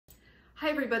Hi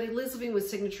everybody, Liz Levine with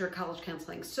Signature College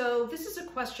Counseling. So this is a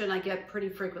question I get pretty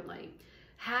frequently.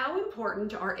 How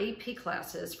important are AP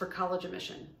classes for college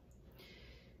admission?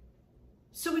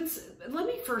 So let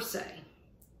me first say,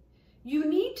 you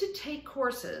need to take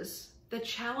courses that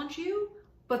challenge you,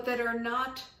 but that are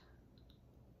not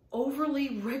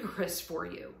overly rigorous for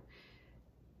you.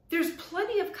 There's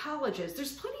plenty of colleges,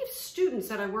 there's plenty of students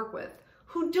that I work with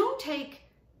who don't take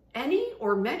any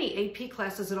or many AP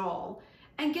classes at all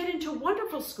and get into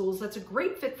wonderful schools that's a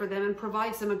great fit for them and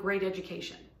provides them a great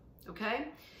education, okay?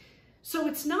 So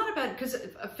it's not about, because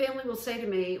a family will say to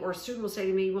me, or a student will say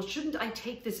to me, well, shouldn't I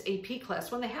take this AP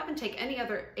class when they haven't taken any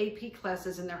other AP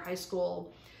classes in their high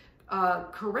school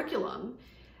curriculum?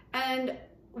 And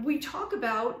we talk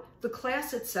about the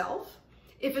class itself.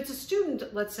 If it's a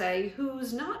student, let's say,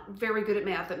 who's not very good at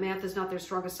math, that math is not their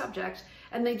strongest subject,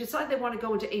 and they decide they want to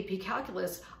go into AP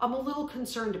calculus, I'm a little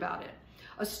concerned about it.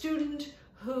 A student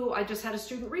who, I just had a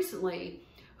student recently,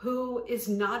 who is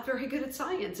not very good at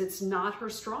science. It's not her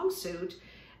strong suit,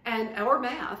 or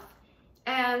math.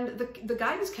 And the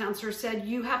guidance counselor said,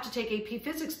 you have to take AP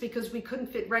physics because we couldn't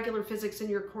fit regular physics in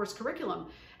your course curriculum.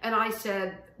 And I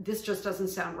said, this just doesn't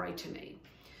sound right to me.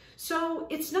 So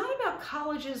it's not about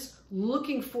colleges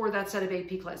looking for that set of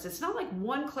AP classes. It's not like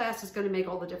one class is going to make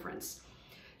all the difference.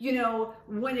 You know,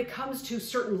 when it comes to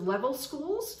certain level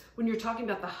schools, when you're talking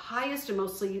about the highest and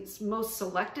most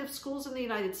selective schools in the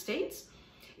United States,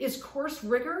 is course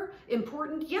rigor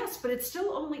important? Yes, but it's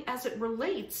still only as it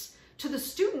relates to the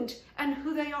student and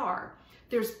who they are.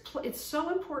 It's so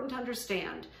important to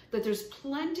understand that there's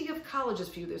plenty of colleges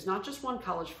for you. There's not just one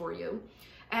college for you.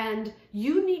 And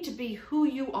you need to be who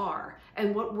you are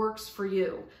and what works for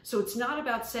you. So it's not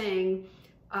about saying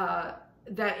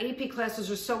that AP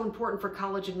classes are so important for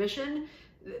college admission.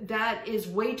 That is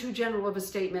way too general of a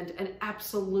statement and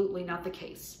absolutely not the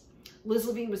case. Liz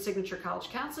Levine with Signature College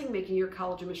Counseling, making your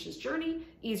college admissions journey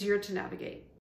easier to navigate.